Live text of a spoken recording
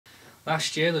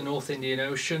Last year the North Indian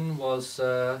Ocean was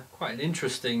quite an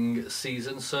interesting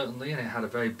season certainly, and it had a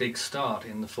very big start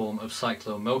in the form of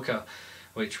Cyclone Mocha,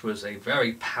 which was a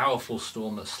very powerful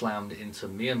storm that slammed into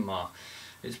Myanmar.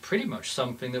 It's pretty much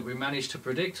something that we managed to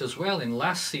predict as well in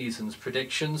last season's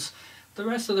predictions. The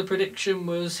rest of the prediction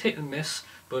was hit and miss,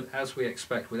 but as we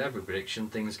expect with every prediction,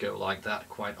 things go like that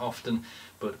quite often.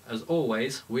 But as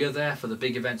always, we are there for the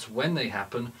big events when they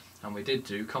happen, and we did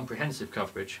do comprehensive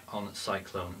coverage on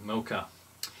Cyclone Mocha.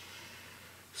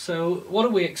 So what are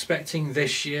we expecting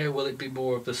this year? Will it be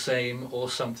more of the same or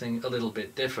something a little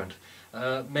bit different?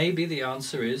 Maybe the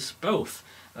answer is both,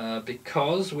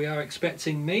 because we are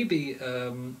expecting maybe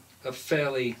a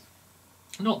fairly,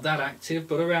 not that active,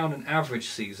 but around an average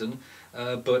season,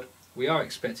 but we are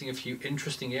expecting a few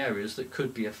interesting areas that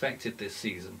could be affected this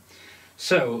season.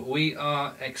 So we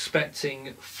are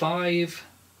expecting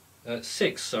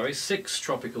six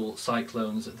tropical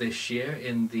cyclones this year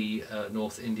in the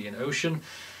North Indian Ocean,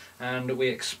 and we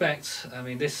expect, I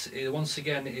mean, this once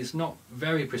again is not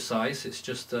very precise, it's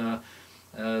just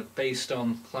based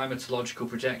on climatological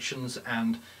projections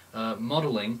and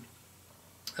modelling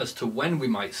as to when we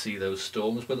might see those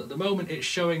storms, but at the moment it's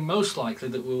showing most likely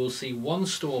that we will see one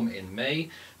storm in May,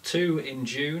 two in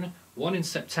June, one in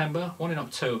September, one in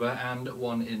October and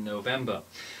one in November.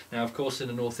 Now of course in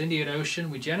the North Indian Ocean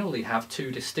we generally have two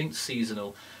distinct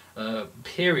seasonal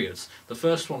periods. The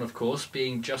first one of course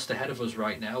being just ahead of us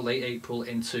right now, late April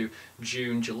into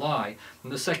June, July,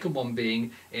 and the second one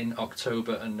being in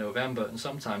October and November, and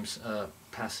sometimes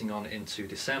passing on into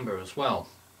December as well.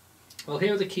 Well,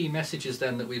 here are the key messages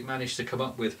then that we've managed to come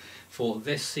up with for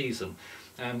this season.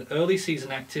 And early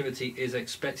season activity is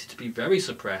expected to be very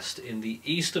suppressed in the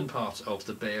eastern part of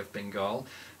the Bay of Bengal.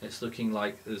 It's looking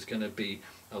like there's going to be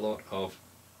a lot of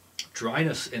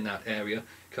dryness in that area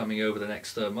coming over the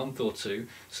next month or two.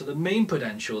 So the main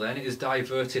potential then is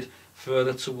diverted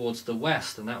further towards the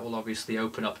west, and that will obviously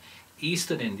open up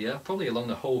eastern India, probably along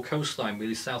the whole coastline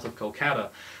really south of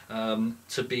Kolkata,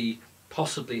 to be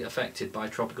possibly affected by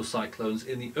tropical cyclones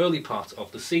in the early part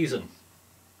of the season.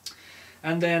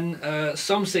 And then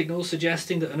some signals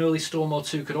suggesting that an early storm or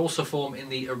two could also form in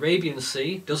the Arabian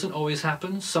Sea. Doesn't always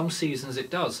happen, some seasons it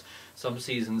does, some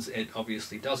seasons it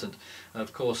obviously doesn't.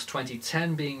 Of course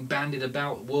 2010 being bandied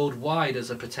about worldwide as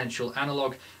a potential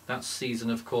analogue, that season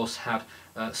of course had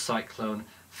Cyclone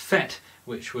Fet,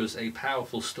 which was a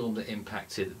powerful storm that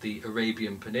impacted the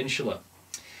Arabian Peninsula.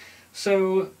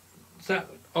 So that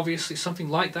obviously something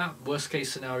like that, worst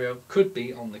case scenario, could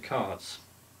be on the cards.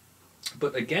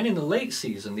 But again in the late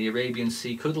season the Arabian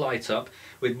Sea could light up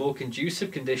with more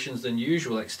conducive conditions than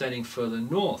usual extending further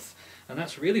north, and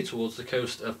that's really towards the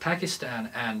coast of Pakistan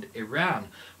and Iran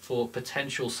for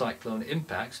potential cyclone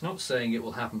impacts. Not saying it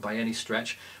will happen by any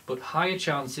stretch, but higher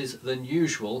chances than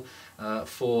usual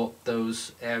for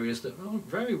those areas that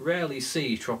very rarely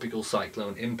see tropical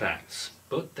cyclone impacts,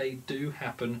 but they do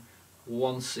happen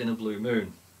once in a blue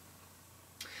moon.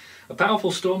 A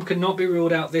powerful storm cannot be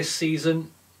ruled out this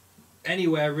season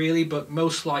anywhere really, but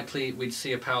most likely we'd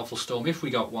see a powerful storm. If we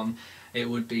got one, it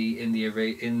would be in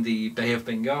the Bay of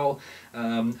Bengal,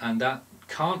 and that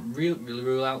can't really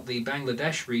rule out the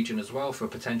Bangladesh region as well for a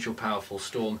potential powerful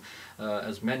storm,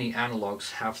 as many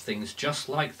analogues have things just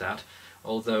like that,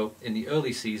 although in the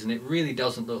early season it really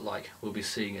doesn't look like we'll be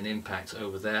seeing an impact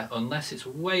over there unless it's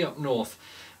way up north,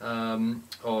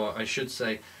 or I should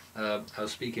say, I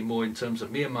was speaking more in terms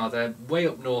of Myanmar there, way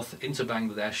up north into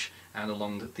Bangladesh and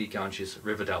along the Ganges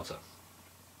River Delta.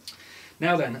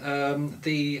 Now then,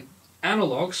 the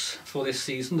analogues for this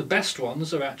season, the best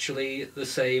ones, are actually the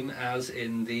same as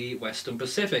in the Western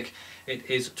Pacific. It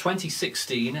is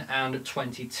 2016 and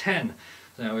 2010.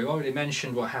 Now we've already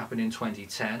mentioned what happened in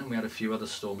 2010, and we had a few other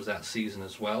storms that season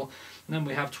as well. And then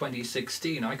we have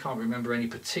 2016. I can't remember any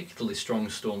particularly strong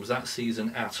storms that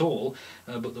season at all,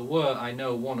 but there were, I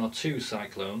know, one or two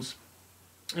cyclones.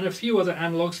 And a few other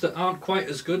analogues that aren't quite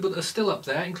as good, but they're still up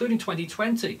there, including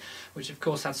 2020, which of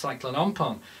course had Cyclone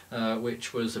Amphan,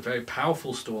 which was a very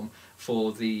powerful storm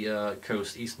for the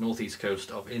northeast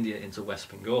coast of India into West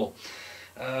Bengal.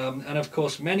 And of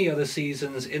course many other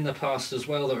seasons in the past as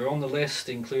well that are on the list,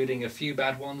 including a few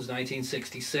bad ones.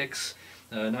 1966,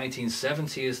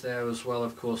 1970 is there as well,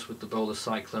 of course, with the Bowler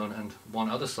cyclone, and one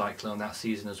other cyclone that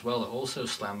season as well that also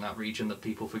slammed that region that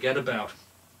people forget about.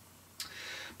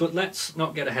 But let's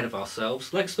not get ahead of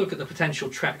ourselves. Let's look at the potential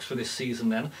tracks for this season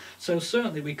then. So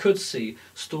certainly we could see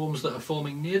storms that are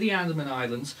forming near the Andaman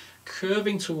Islands,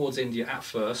 curving towards India at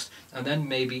first, and then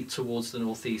maybe towards the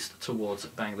northeast, towards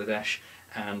Bangladesh,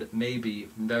 and maybe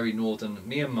very northern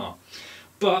Myanmar.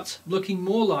 but looking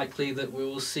more likely that we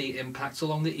will see impacts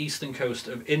along the eastern coast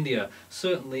of India,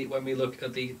 certainly when we look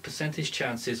at the percentage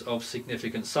chances of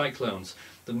significant cyclones.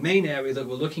 The main area that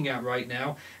we're looking at right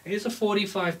now is a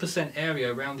 45%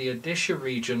 area around the Odisha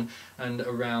region and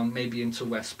around maybe into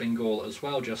West Bengal as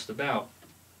well, just about.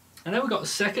 And then we've got a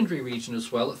secondary region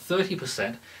as well at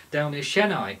 30% down near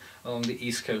Chennai along the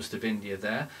east coast of India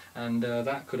there, and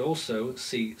that could also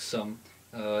see some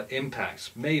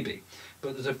impacts, maybe.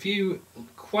 But there's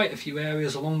quite a few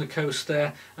areas along the coast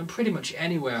there, and pretty much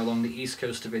anywhere along the east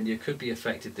coast of India could be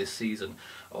affected this season.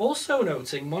 Also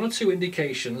noting one or two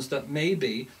indications that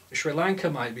maybe Sri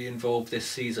Lanka might be involved this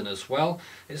season as well.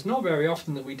 It's not very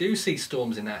often that we do see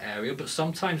storms in that area, but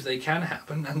sometimes they can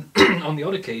happen, and on the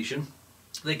odd occasion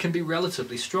they can be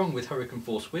relatively strong with hurricane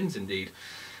force winds indeed.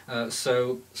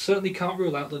 So certainly can't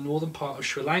rule out the northern part of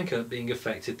Sri Lanka being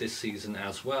affected this season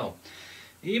as well.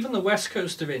 Even the west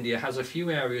coast of India has a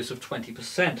few areas of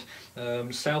 20%,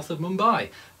 south of Mumbai,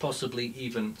 possibly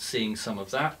even seeing some of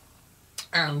that.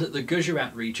 And the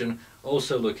Gujarat region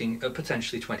also looking at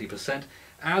potentially 20%,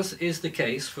 as is the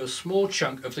case for a small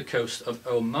chunk of the coast of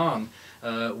Oman,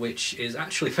 which is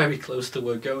actually very close to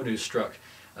where Gonu struck.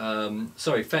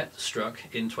 Fet struck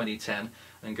in 2010,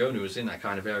 and Gonu was in that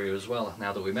kind of area as well,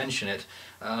 now that we mention it.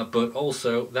 But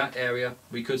also that area,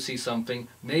 we could see something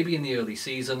maybe in the early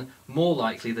season, more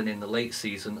likely than in the late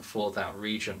season for that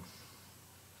region.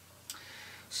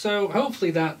 So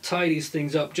hopefully that tidies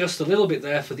things up just a little bit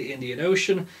there for the Indian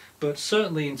Ocean, but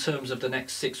certainly in terms of the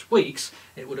next 6 weeks,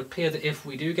 it would appear that if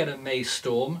we do get a May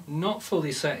storm, not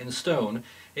fully set in stone,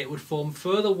 it would form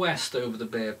further west over the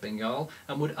Bay of Bengal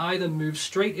and would either move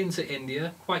straight into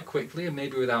India quite quickly and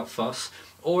maybe without fuss,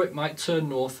 or it might turn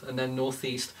north and then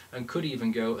northeast and could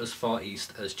even go as far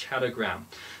east as Chattogram.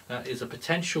 That is a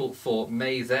potential for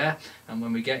May there, and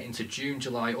when we get into June,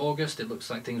 July, August, it looks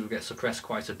like things will get suppressed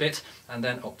quite a bit, and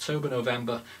then October,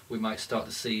 November we might start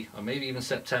to see, or maybe even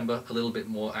September, a little bit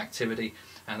more activity,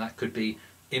 and that could be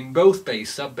in both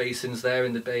sub-basins there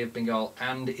in the Bay of Bengal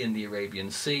and in the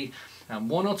Arabian Sea. And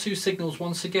one or two signals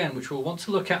once again, which we'll want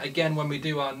to look at again when we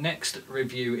do our next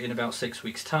review in about 6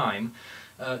 weeks' time,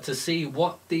 to see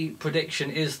what the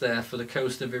prediction is there for the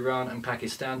coast of Iran and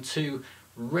Pakistan, two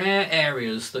rare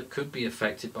areas that could be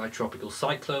affected by tropical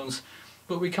cyclones,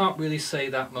 but we can't really say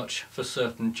that much for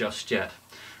certain just yet.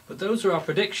 But those are our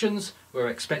predictions. We're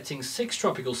expecting 6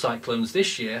 tropical cyclones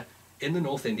this year in the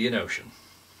North Indian Ocean.